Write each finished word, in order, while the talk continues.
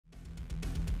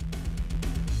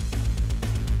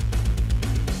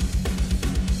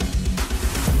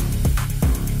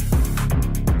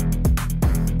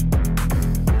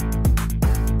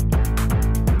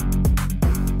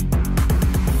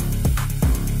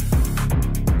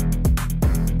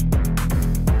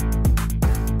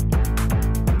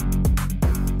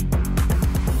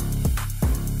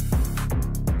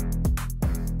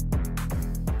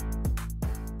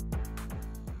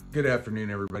Good afternoon,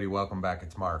 everybody. Welcome back.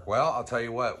 It's Mark. Well, I'll tell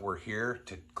you what, we're here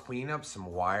to clean up some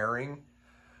wiring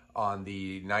on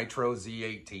the Nitro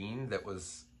Z18 that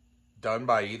was done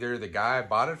by either the guy I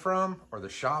bought it from or the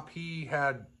shop he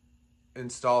had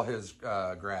install his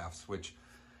graphs, which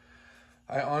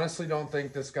I honestly don't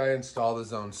think this guy installed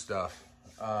his own stuff.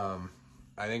 I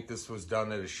think this was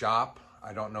done at a shop.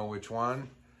 I don't know which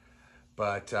one.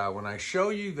 But when I show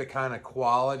you the kind of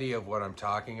quality of what I'm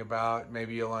talking about,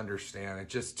 maybe you'll understand. It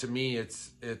just, to me,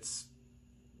 it's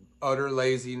utter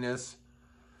laziness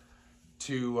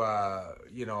to,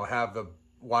 you know, have the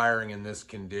wiring in this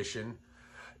condition.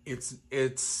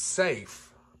 It's safe,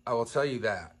 I will tell you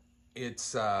that.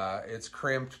 It's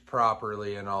crimped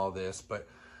properly and all this, but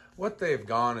what they've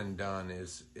gone and done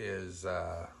is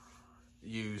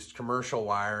used commercial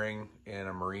wiring in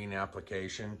a marine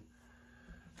application.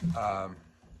 In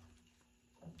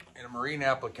a marine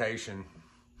application,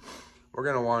 we're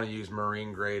going to want to use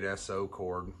marine grade SO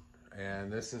cord,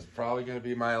 and this is probably going to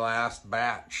be my last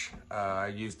batch. I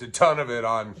used a ton of it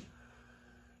on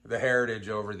the Heritage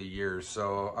over the years,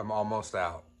 so I'm almost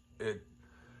out.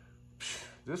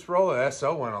 This roll of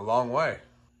SO went a long way.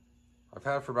 I've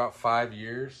had it for about 5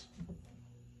 years.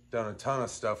 Done a ton of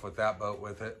stuff with that boat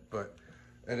with it, but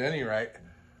at any rate,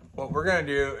 what we're going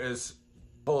to do is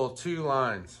pull 2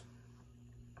 lines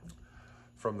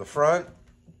from the front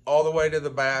all the way to the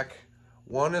back.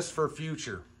 One is for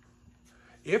future.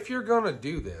 If you're going to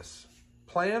do this,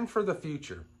 plan for the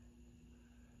future.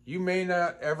 You may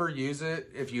not ever use it.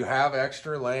 If you have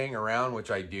extra laying around,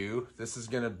 which I do, this is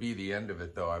going to be the end of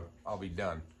it though. I'll be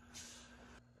done.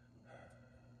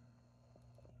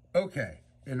 Okay,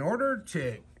 in order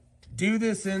to do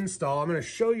this install, I'm going to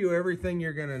show you everything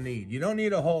you're going to need. You don't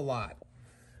need a whole lot.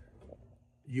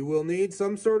 You will need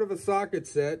some sort of a socket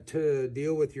set to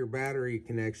deal with your battery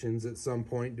connections at some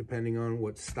point, depending on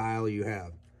what style you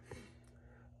have.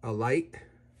 A light.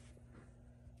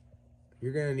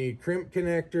 You're going to need crimp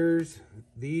connectors.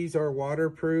 These are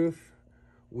waterproof.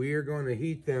 We are going to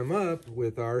heat them up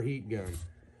with our heat gun.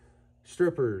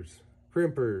 Strippers,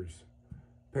 crimpers,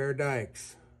 pair of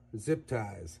dikes, zip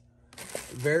ties,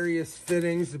 various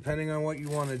fittings depending on what you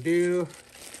want to do.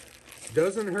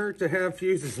 Doesn't hurt to have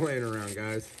fuses laying around,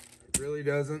 guys. It really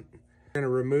doesn't. We're going to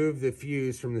remove the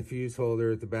fuse from the fuse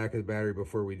holder at the back of the battery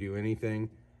before we do anything.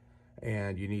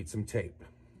 And you need some tape.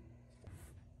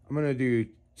 I'm going to do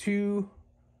 2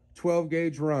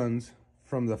 12-gauge runs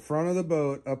from the front of the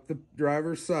boat up the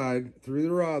driver's side through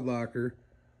the rod locker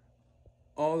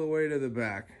all the way to the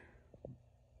back.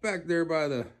 Back there by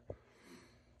the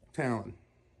talon.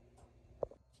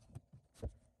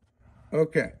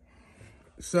 Okay.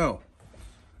 So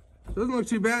doesn't look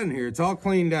too bad in here. It's all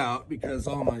cleaned out because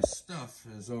all my stuff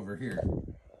is over here.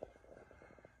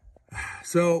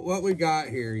 So what we got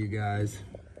here, you guys,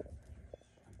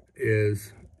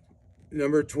 is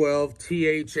number 12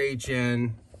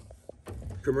 THHN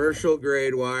commercial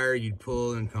grade wire you'd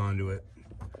pull in conduit.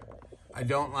 I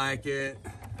don't like it.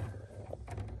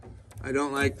 I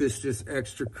don't like this just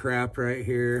extra crap right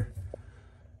here.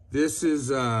 This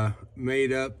is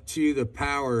made up to the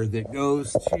power that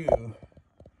goes to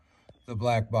the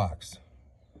black box.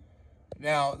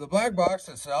 Now, the black box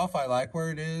itself, I like where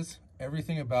it is.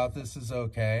 Everything about this is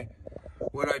okay.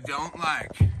 What I don't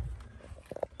like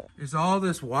is all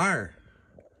this wire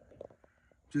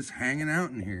just hanging out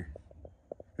in here.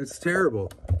 It's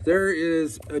terrible. There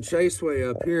is a chaseway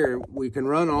up here. We can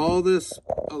run all this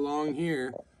along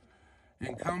here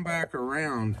and come back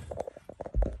around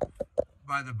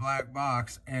by the black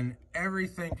box, and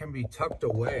everything can be tucked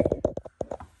away.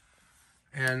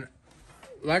 And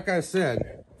like I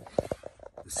said,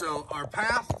 so our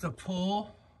path to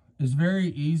pull is very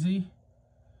easy.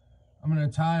 I'm going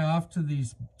to tie off to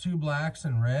these 2 blacks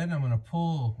and red. I'm going to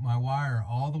pull my wire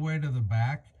all the way to the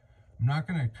back. I'm not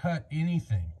going to cut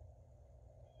anything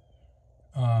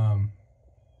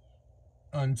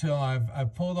until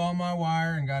I've pulled all my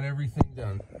wire and got everything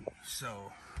done.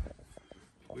 So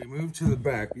we move to the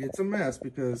back. It's a mess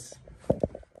because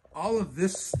all of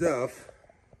this stuff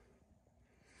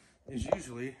is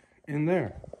usually in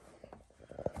there.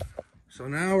 So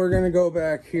now we're going to go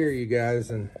back here, you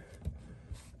guys, and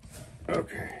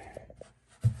okay.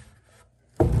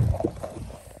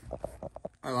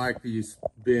 I like these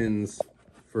bins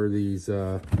for these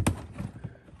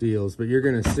deals, but you're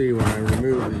going to see when I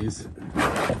remove these.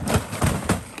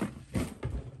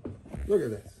 Look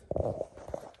at this.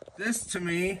 This to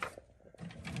me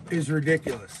is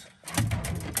ridiculous.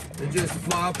 It just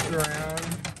flops around.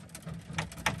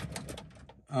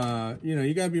 You know,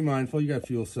 you gotta be mindful. You got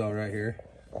fuel cell right here.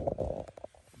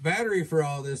 Battery for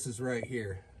all this is right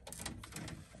here.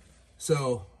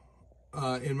 So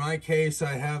In my case,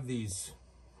 I have these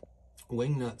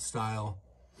wing nut style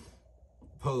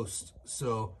posts,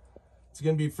 so it's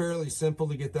going to be fairly simple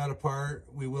to get that apart.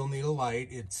 We will need a light.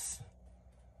 It's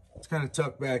kind of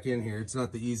tucked back in here. It's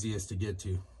not the easiest to get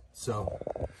to. So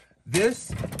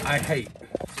this I hate.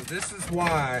 So this is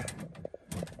why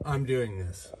I'm doing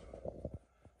this.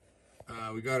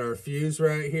 We got our fuse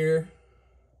right here.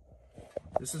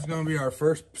 This is going to be our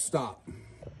first stop.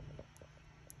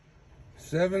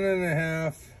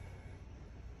 7.5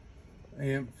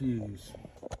 amp fuse.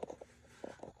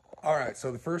 All right,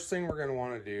 so the first thing we're going to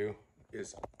want to do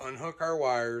is unhook our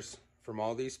wires from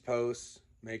all these posts,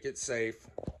 make it safe,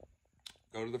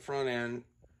 go to the front end,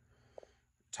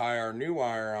 tie our new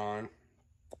wire on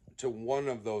to one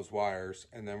of those wires,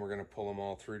 and then we're going to pull them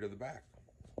all through to the back.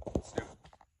 Let's do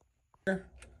it.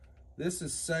 This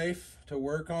is safe to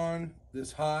work on.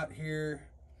 This hot here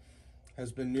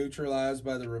has been neutralized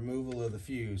by the removal of the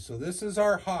fuse. So this is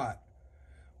our hot.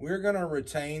 We're going to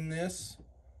retain this.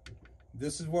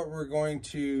 This is what we're going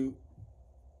to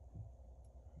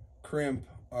crimp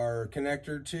our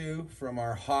connector to from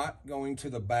our hot going to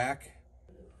the back.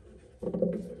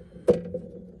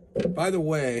 By the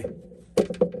way,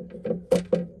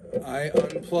 I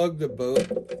unplugged the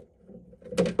boat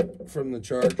from the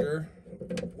charger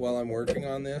while I'm working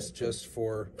on this, just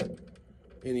for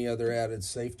any other added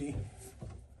safety.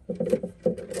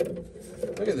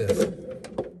 Look at this.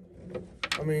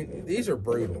 I mean, these are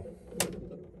brutal.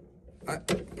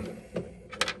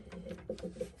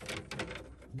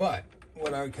 But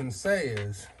what I can say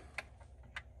is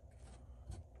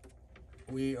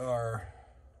we are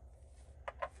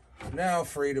now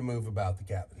free to move about the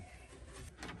cabin.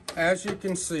 As you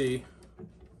can see,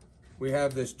 we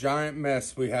have this giant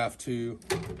mess we have to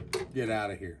get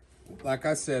out of here. Like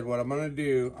I said, what I'm gonna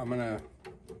do, I'm gonna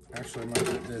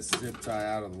get this zip tie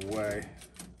out of the way.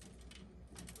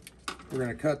 We're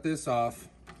gonna cut this off.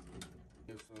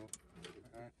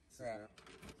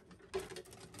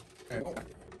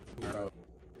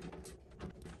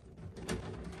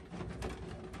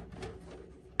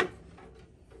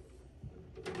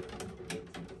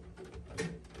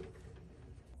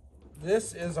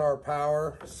 This is our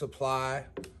power supply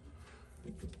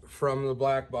from the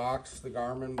black box, the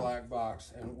Garmin black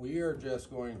box, and we are just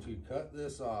going to cut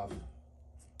this off.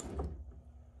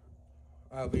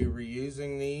 I'll be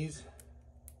reusing these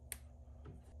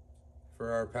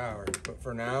for our power, but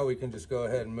for now we can just go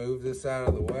ahead and move this out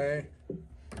of the way.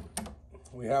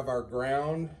 We have our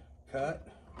ground cut,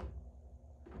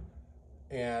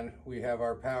 and we have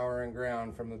our power and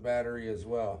ground from the battery as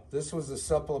well. This was a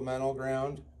supplemental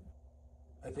ground.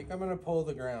 I think I'm gonna pull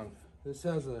the ground. This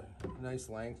has a nice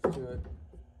length to it.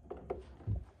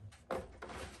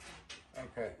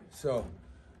 Okay, so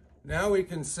now we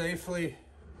can safely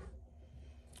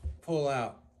pull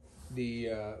out the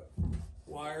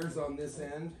wires on this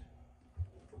end.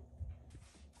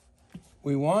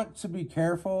 We want to be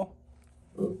careful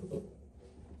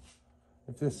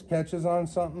if this catches on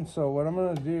something. So what I'm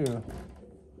gonna do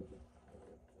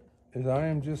is I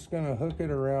am just gonna hook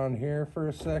it around here for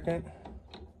a second,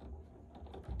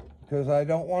 because I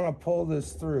don't want to pull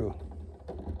this through.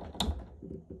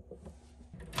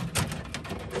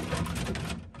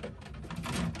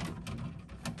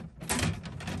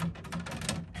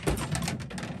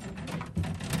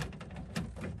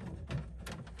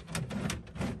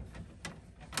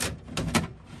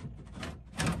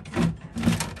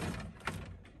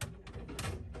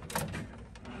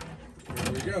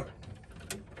 There we go.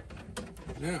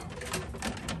 Now,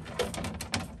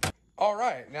 all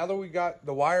right, now that we got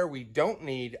the wire we don't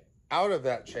need out of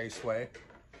that chaseway,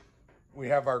 we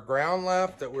have our ground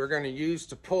left that we're going to use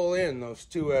to pull in those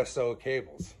two SO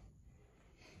cables.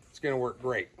 It's going to work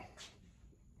great.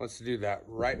 Let's do that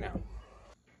right now.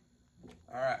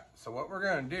 All right, so what we're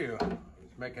going to do is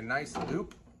make a nice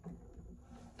loop.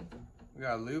 We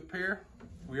got a loop here.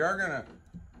 We are going to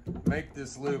make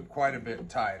this loop quite a bit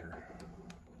tighter.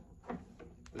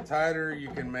 The tighter you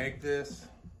can make this,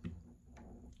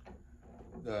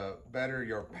 the better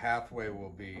your pathway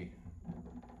will be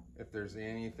if there's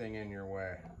anything in your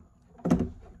way.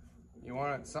 You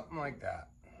want it something like that.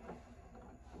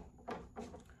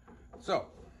 So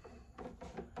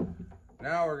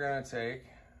now we're going to take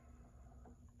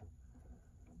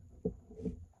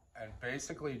and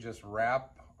basically just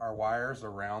wrap our wires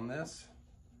around this.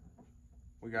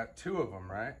 We got two of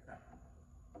them, right?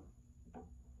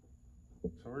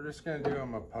 So we're just going to do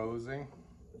them opposing,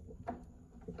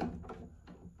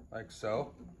 like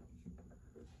so.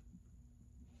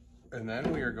 And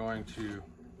then we are going to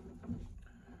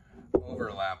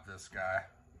overlap this guy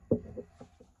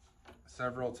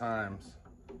several times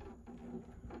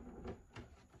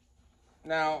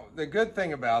Now, the good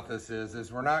thing about this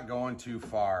is we're not going too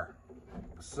far.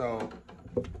 So,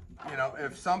 you know,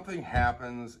 if something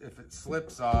happens, if it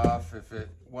slips off, if it,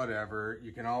 whatever,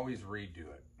 you can always redo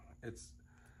it.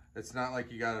 It's not like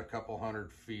you got a couple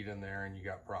 100 feet in there and you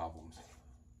got problems.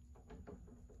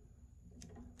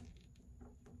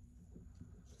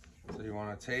 So you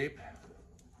want to tape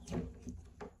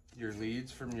your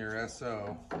leads from your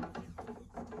SO. I'm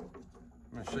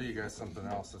going to show you guys something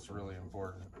else that's really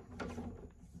important.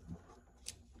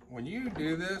 When you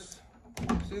do this,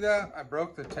 see that? I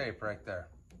broke the tape right there.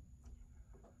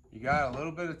 You got a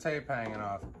little bit of tape hanging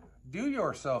off. Do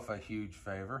yourself a huge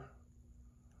favor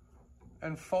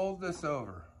and fold this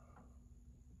over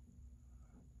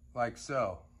like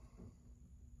so.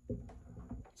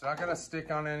 It's not gonna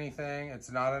stick on anything. It's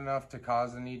not enough to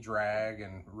cause any drag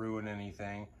and ruin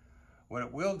anything. What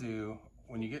it will do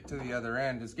when you get to the other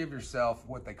end is give yourself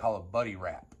what they call a buddy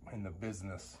wrap in the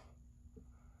business.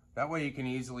 That way you can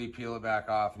easily peel it back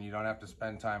off and you don't have to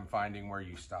spend time finding where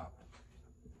you stopped.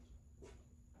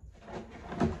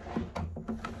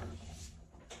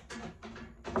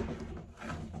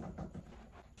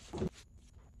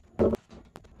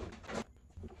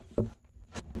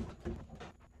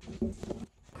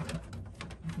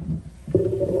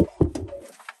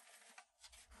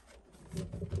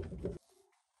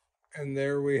 And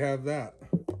there we have that.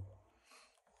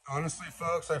 Honestly,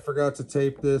 folks, I forgot to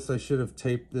tape this. I should have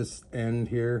taped this end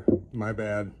here. My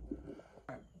bad.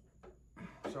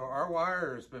 So our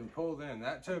wire has been pulled in.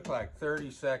 That took like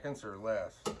 30 seconds or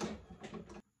less.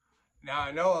 Now,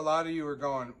 I know a lot of you are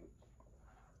going,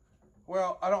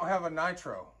 well, I don't have a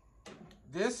nitro.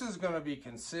 This is going to be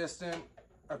consistent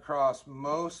across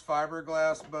most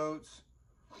fiberglass boats,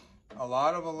 a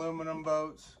lot of aluminum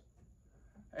boats.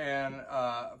 And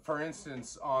for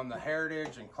instance, on the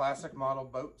Heritage and Classic model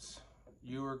boats,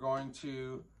 you are going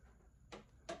to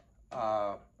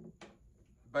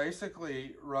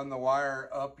basically run the wire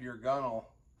up your gunnel.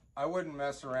 I wouldn't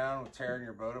mess around with tearing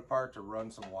your boat apart to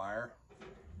run some wire.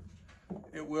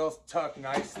 It will tuck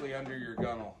nicely under your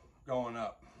gunnel going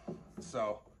up.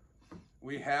 So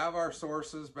we have our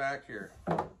sources back here.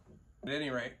 At any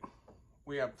rate,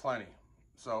 we have plenty.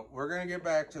 So we're going to get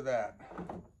back to that.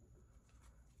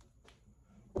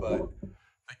 But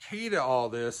the key to all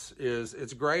this is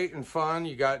it's great and fun.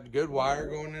 You got good wire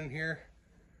going in here,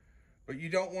 but you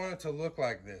don't want it to look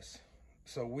like this.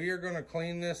 So we are going to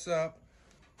clean this up.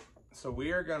 So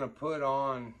we are going to put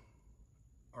on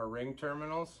our ring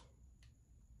terminals.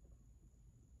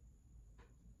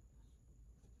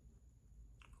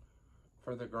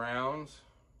 For the grounds.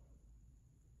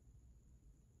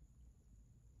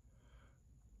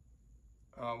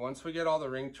 Once we get all the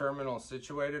ring terminals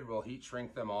situated, we'll heat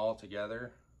shrink them all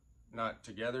together. Not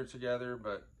together,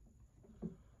 but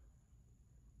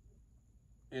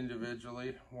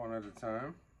individually, one at a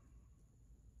time.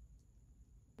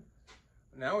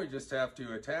 Now we just have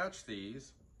to attach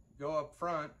these, go up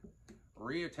front,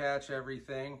 reattach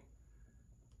everything,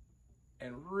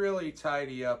 and really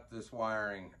tidy up this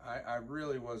wiring. I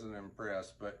really wasn't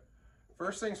impressed, but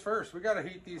first things first, we gotta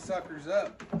heat these suckers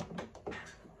up.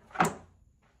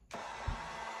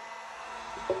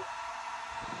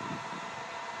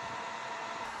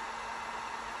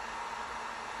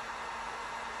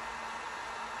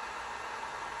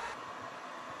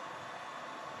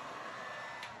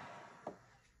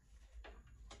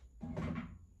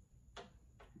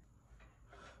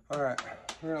 All right,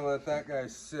 we're gonna let that guy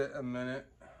sit a minute.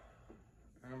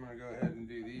 I'm gonna go ahead and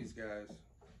do these guys.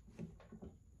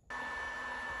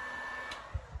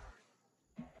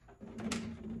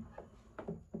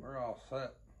 We're all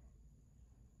set.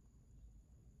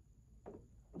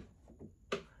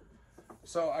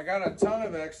 So I got a ton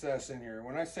of excess in here.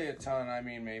 When I say a ton, I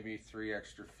mean maybe 3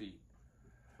 extra feet.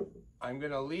 I'm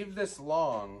gonna leave this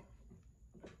long,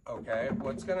 okay?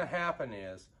 What's gonna happen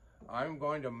is I'm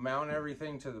going to mount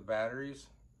everything to the batteries,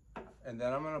 and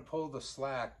then I'm going to pull the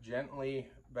slack gently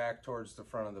back towards the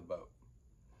front of the boat.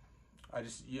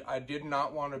 I did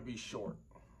not want to be short.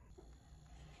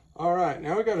 All right,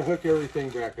 now we got to hook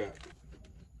everything back up.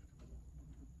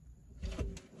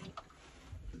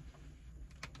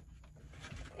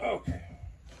 Okay.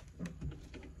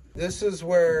 This is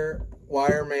where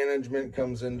wire management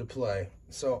comes into play.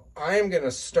 So I am going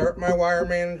to start my wire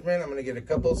management. I'm going to get a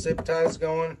couple zip ties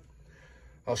going.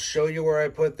 I'll show you where I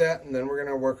put that, and then we're going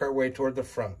to work our way toward the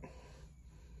front.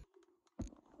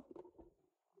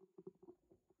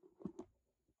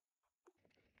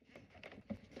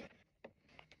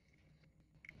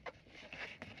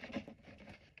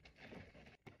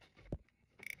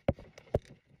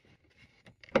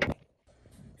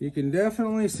 You can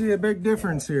definitely see a big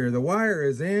difference here. The wire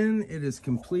is in, it is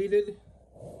completed.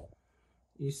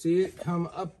 You see it come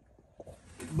up,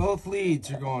 both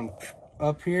leads are going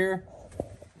up here,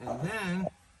 and then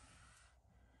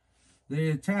they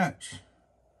attach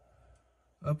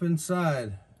up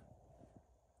inside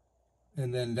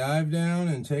and then dive down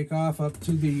and take off up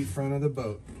to the front of the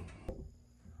boat.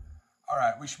 All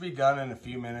right, we should be done in a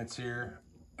few minutes here.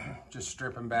 Just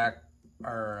stripping back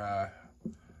our,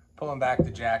 pulling back the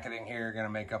jacketing here, gonna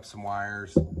make up some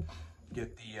wires,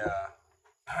 get the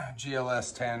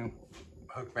GLS 10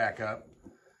 hooked back up,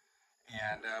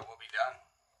 and we'll be done.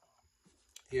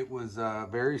 It was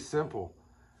very simple.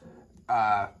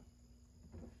 You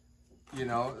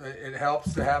know, it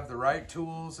helps to have the right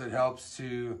tools. It helps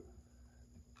to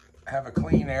have a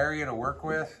clean area to work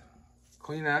with.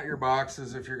 Clean out your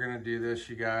boxes if you're gonna do this,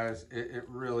 you guys. It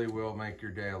really will make your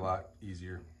day a lot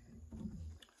easier.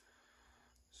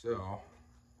 So,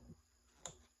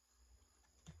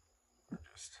 we're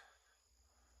just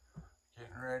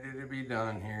getting ready to be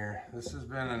done here. This has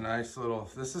been a nice little,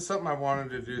 this is something I wanted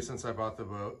to do since I bought the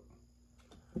boat.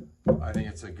 I think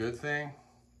it's a good thing.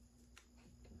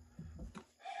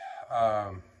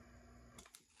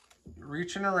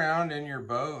 Reaching around in your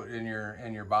boat, in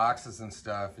your boxes and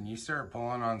stuff, and you start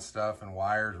pulling on stuff and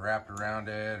wires wrapped around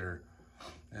it, or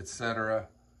etc.,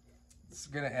 it's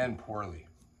gonna end poorly.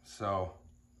 So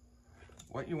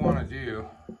what you want to do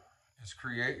is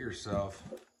create yourself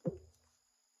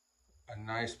a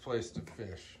nice place to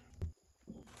fish.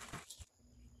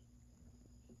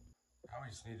 Now we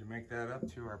just need to make that up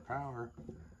to our power.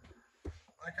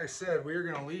 Like I said, we are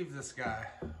going to leave this guy.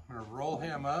 I'm going to roll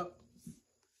him up.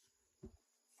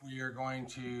 We are going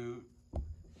to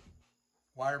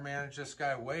wire manage this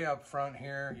guy way up front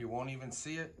here. You won't even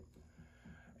see it.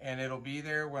 And it'll be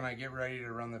there when I get ready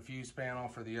to run the fuse panel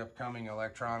for the upcoming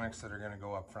electronics that are going to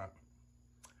go up front.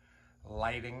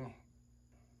 Lighting,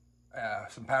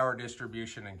 some power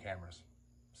distribution, and cameras.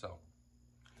 So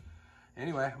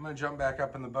anyway, I'm going to jump back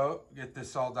up in the boat, get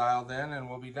this all dialed in, and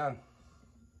we'll be done.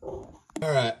 All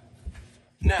right,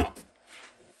 now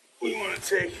we want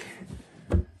to take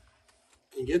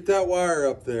and get that wire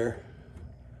up there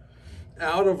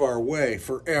out of our way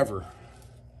forever.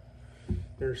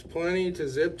 There's plenty to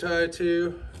zip tie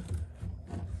to.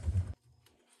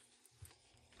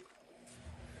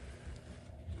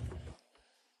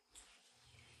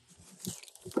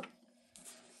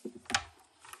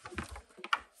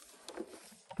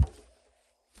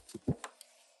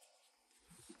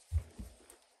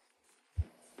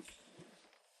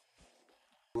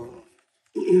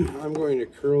 I'm going to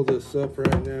curl this up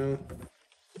right now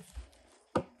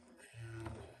and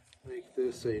make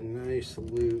this a nice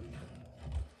loop.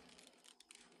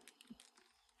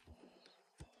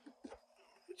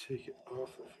 Take it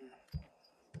off of here.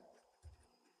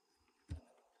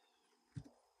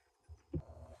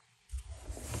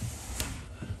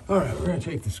 All right, we're going to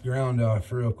take this ground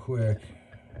off real quick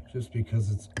just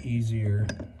because it's easier.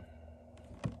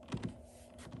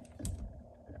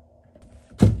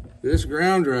 This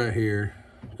ground right here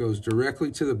goes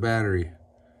directly to the battery.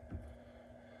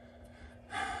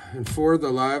 And for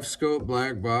the LiveScope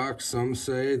black box, some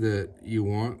say that you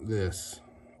want this.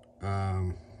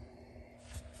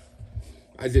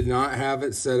 I did not have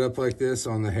it set up like this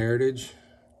on the Heritage.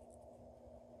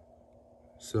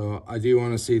 So I do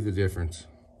want to see the difference.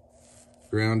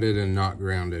 Grounded and not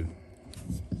grounded.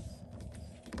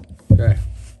 Okay.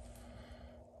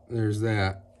 There's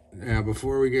that. Now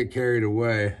before we get carried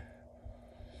away,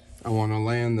 I want to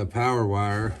land the power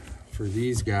wire for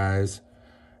these guys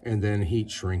and then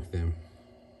heat shrink them.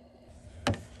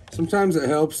 Sometimes it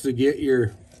helps to get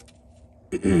your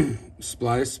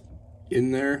splice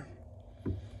in there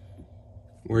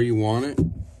where you want it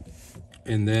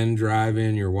and then drive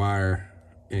in your wire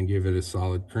and give it a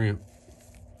solid crimp.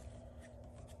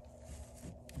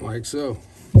 Like so.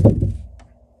 We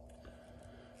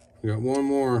got one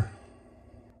more.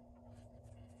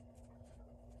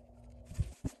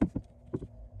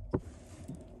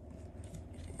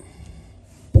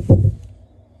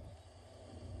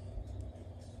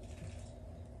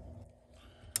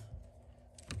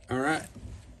 All right,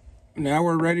 now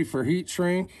we're ready for heat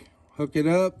shrink. Hook it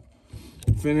up,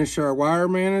 finish our wire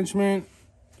management,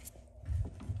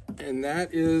 and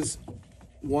that is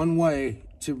one way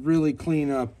to really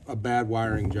clean up a bad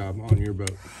wiring job on your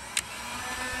boat.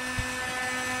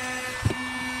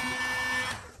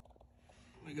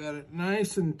 We got it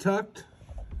nice and tucked,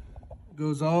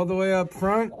 goes all the way up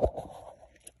front,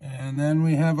 and then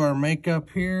we have our makeup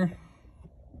here.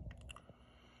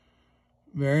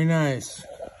 Very nice.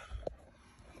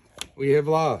 We have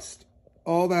lost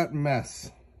all that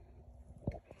mess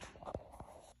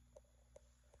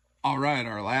All right,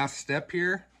 our last step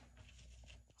here.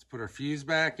 Let's put our fuse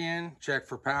back in, check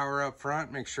for power up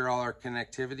front, make sure all our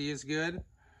connectivity is good.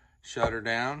 Shut her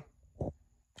down.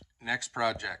 Next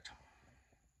project.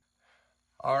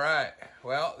 All right,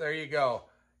 well, there you go.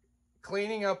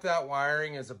 Cleaning up that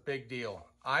wiring is a big deal.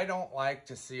 I don't like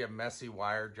to see a messy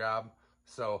wire job.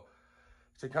 So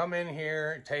to come in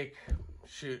here,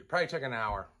 probably took an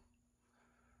hour.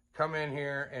 Come in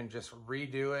here and just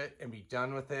redo it and be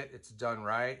done with it. It's done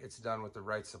right. It's done with the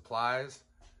right supplies.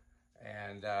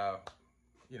 And,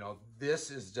 you know,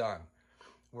 this is done.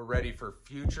 We're ready for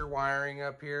future wiring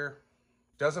up here.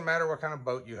 Doesn't matter what kind of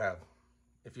boat you have.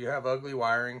 If you have ugly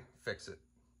wiring, fix it.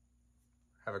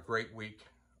 Have a great week.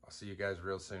 I'll see you guys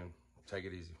real soon. Take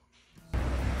it easy.